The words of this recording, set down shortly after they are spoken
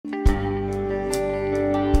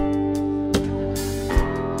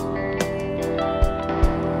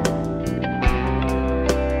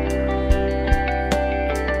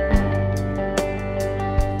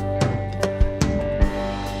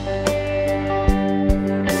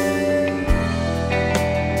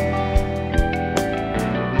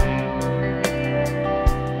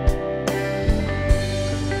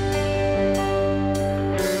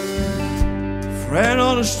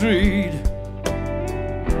the street,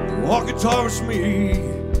 walking towards me,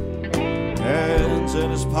 hands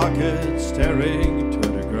in his pockets, staring to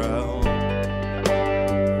the ground.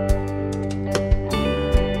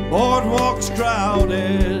 Boardwalk's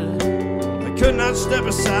crowded, I could not step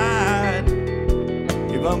aside.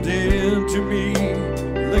 He bumped into me,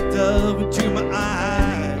 looked up into my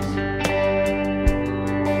eyes.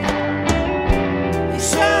 He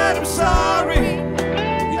said, "I'm sorry."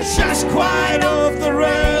 He just quiet off the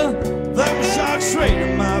rail, then we shot straight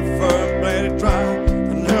in my firm bladed dry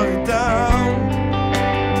and held it down.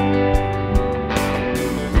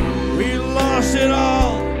 We lost it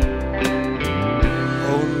all,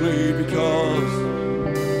 only because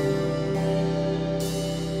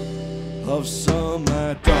of some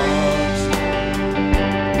mad dogs.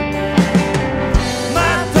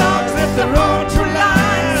 Mad dogs live their own true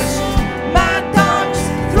lives. Mad dogs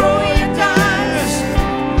throw you dice.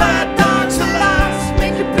 Mad dogs alive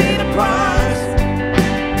make you pay the price.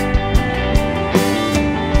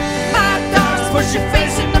 Mad dogs push your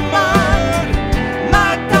face in the mud.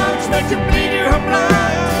 Mad dogs make you bleed your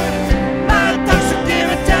blood. Mad dogs will give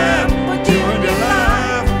a damn what you and your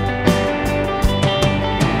life.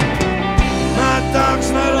 Mad dogs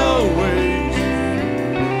not always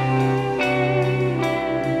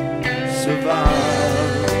survive.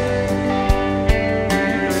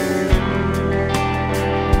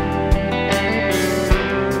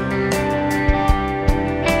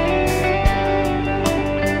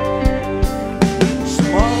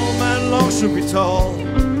 Small man longs to be tall,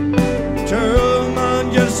 tall man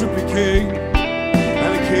yearns to be king,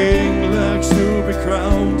 and a king likes to be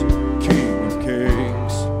crowned king of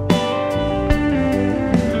kings.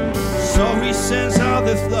 So he sends out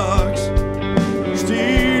the thugs,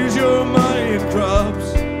 steals your money and crops,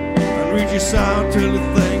 and reaches out to the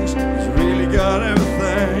things he's really got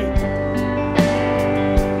everything.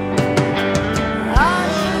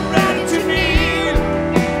 I'm ready to kneel,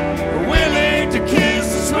 willing to kiss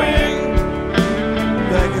the swing,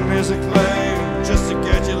 begging is a claim just to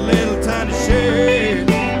get your little tiny shade.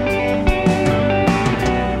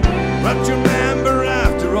 But remember,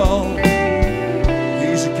 after all,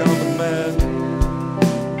 he's a common man,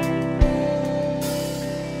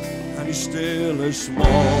 and he's still as small.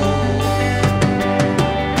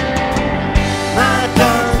 Mad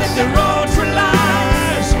dogs live their own true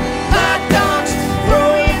lives. Mad dogs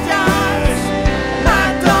throw you dice.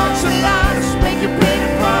 Mad dogs alive make you pay the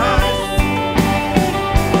price.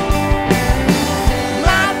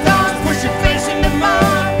 Mad dogs push your face in the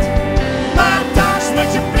mud. Mad dogs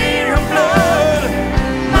make you bleed your blood.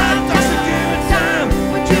 Mad dogs will give a damn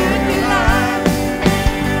what you and your life.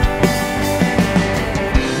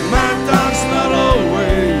 Mad dogs not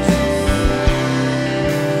always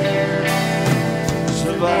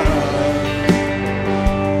survive.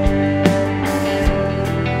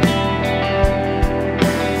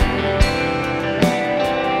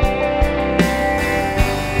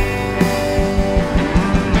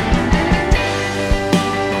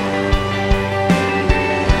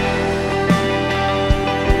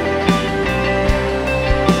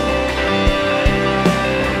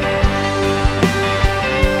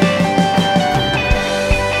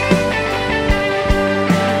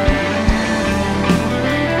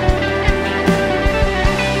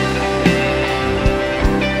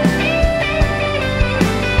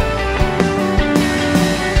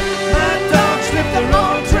 Mad dogs live their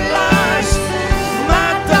own true lives.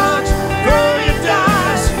 Mad dogs throw you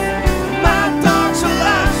dice. Mad dogs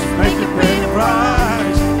alive make you pay the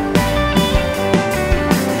price.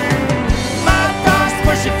 Mad dogs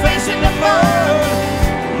push your face in the mud.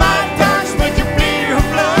 Mad dogs make you bleed your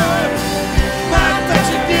blood. Mad dogs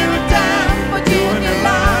will give a damn what you and your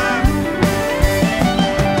life.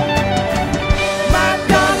 Mad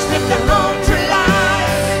dogs live their own true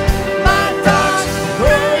lives. Mad dogs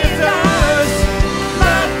throw you dice.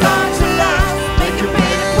 Mad dogs alive make you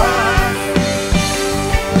pay the price.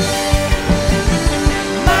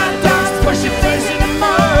 Mad dogs push your face in the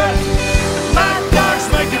mud. Mad dogs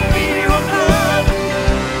make you bleed your blood.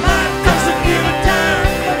 Mad dogs will give a damn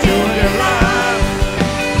what you and your life.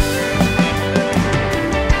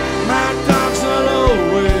 Mad dogs not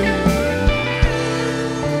always.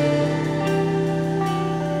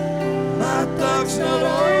 Mad dogs not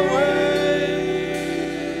always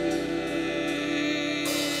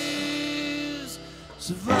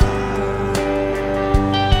survive.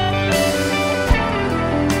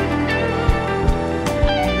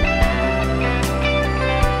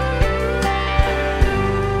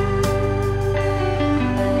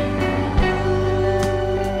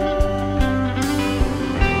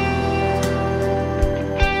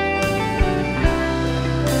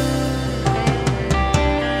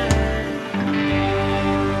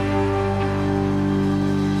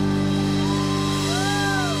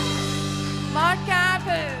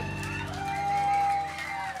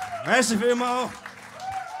 Merci vielmals.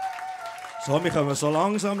 So, wir kommen so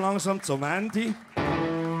langsam zum Ende.